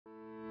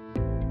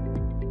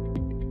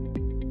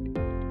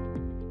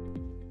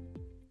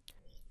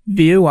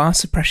VOR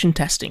suppression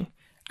testing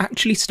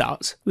actually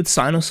starts with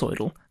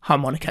sinusoidal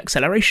harmonic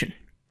acceleration.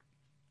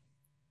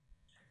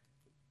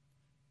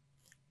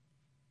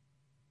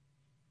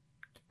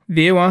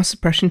 VOR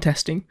suppression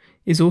testing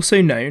is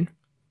also known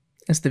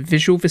as the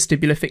visual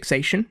vestibular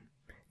fixation,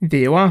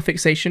 VOR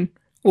fixation,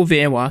 or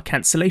VOR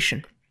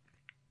cancellation.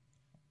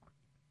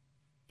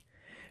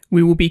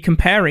 We will be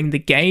comparing the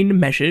gain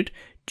measured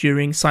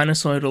during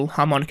sinusoidal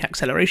harmonic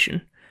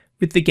acceleration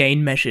with the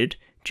gain measured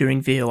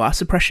during VOR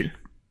suppression.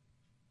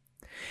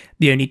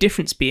 The only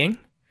difference being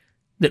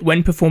that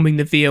when performing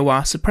the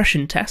VOR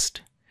suppression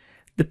test,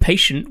 the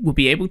patient will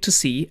be able to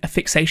see a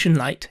fixation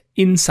light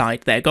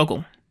inside their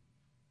goggle.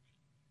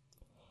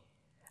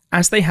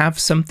 As they have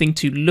something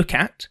to look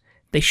at,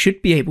 they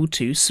should be able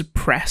to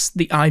suppress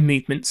the eye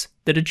movements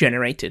that are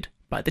generated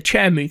by the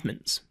chair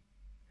movements.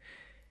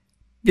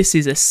 This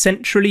is a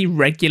centrally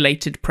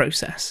regulated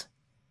process.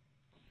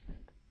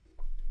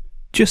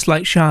 Just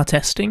like SHAR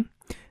testing,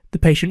 the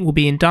patient will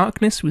be in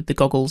darkness with the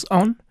goggles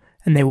on,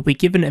 and they will be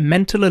given a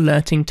mental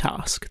alerting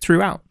task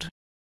throughout.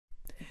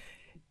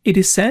 It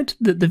is said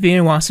that the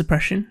VOR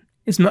suppression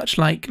is much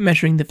like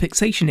measuring the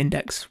fixation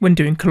index when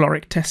doing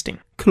caloric testing.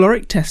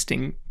 Caloric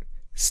testing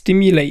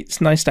stimulates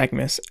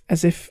nystagmus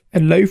as if a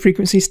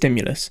low-frequency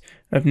stimulus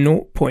of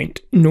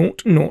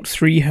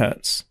 0.003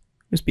 Hz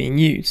was being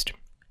used.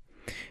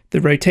 The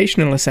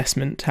rotational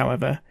assessment,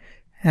 however,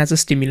 has a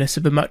stimulus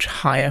of a much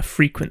higher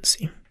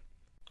frequency.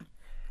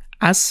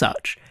 As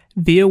such,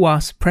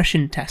 VOR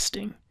suppression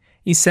testing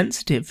is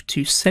sensitive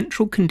to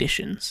central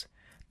conditions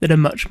that are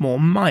much more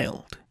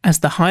mild, as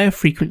the higher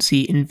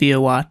frequency in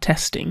VOR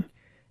testing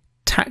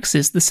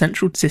taxes the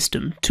central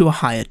system to a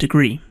higher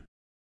degree.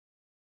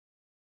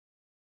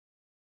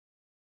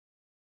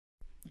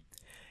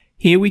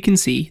 Here we can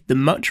see the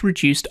much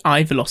reduced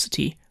eye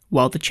velocity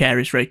while the chair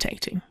is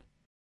rotating.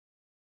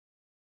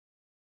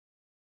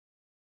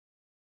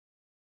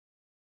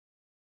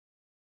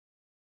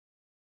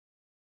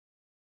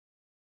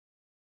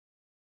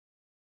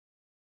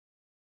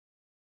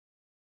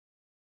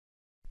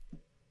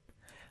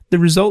 The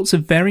results are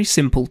very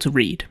simple to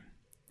read.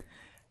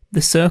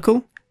 The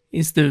circle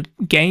is the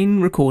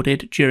gain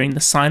recorded during the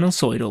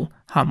sinusoidal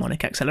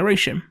harmonic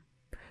acceleration.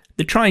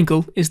 The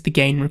triangle is the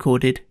gain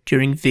recorded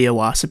during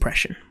VOR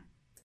suppression.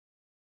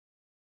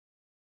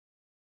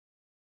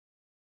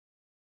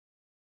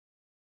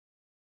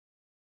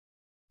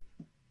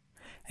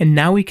 And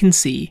now we can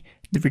see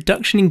the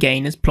reduction in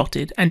gain is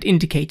plotted and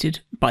indicated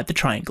by the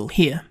triangle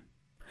here.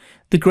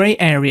 The grey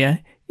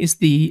area is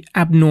the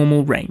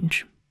abnormal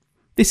range.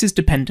 This is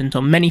dependent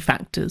on many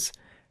factors,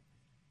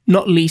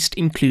 not least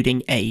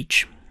including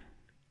age.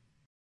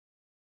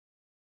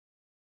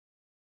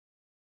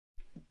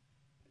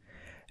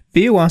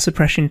 VOR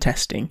suppression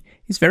testing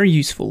is very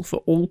useful for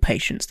all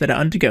patients that are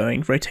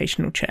undergoing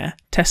rotational chair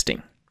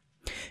testing,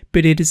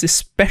 but it is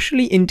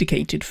especially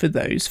indicated for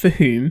those for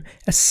whom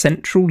a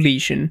central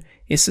lesion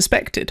is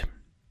suspected.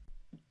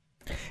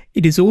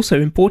 It is also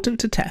important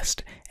to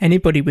test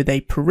anybody with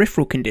a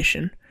peripheral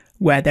condition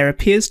where there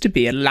appears to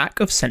be a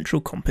lack of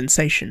central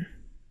compensation.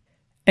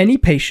 Any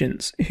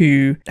patients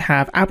who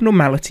have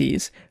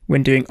abnormalities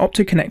when doing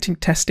optoconnecting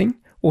testing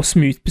or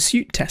smooth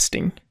pursuit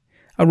testing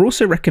are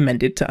also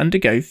recommended to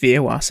undergo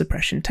VOR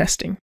suppression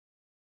testing.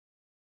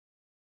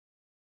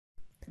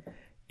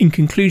 In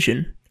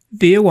conclusion,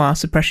 VOR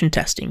suppression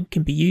testing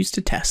can be used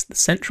to test the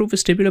central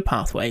vestibular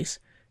pathways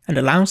and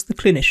allows the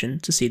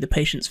clinician to see the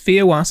patient's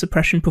VOR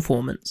suppression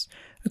performance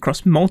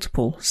across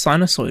multiple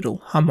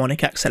sinusoidal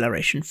harmonic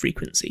acceleration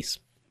frequencies.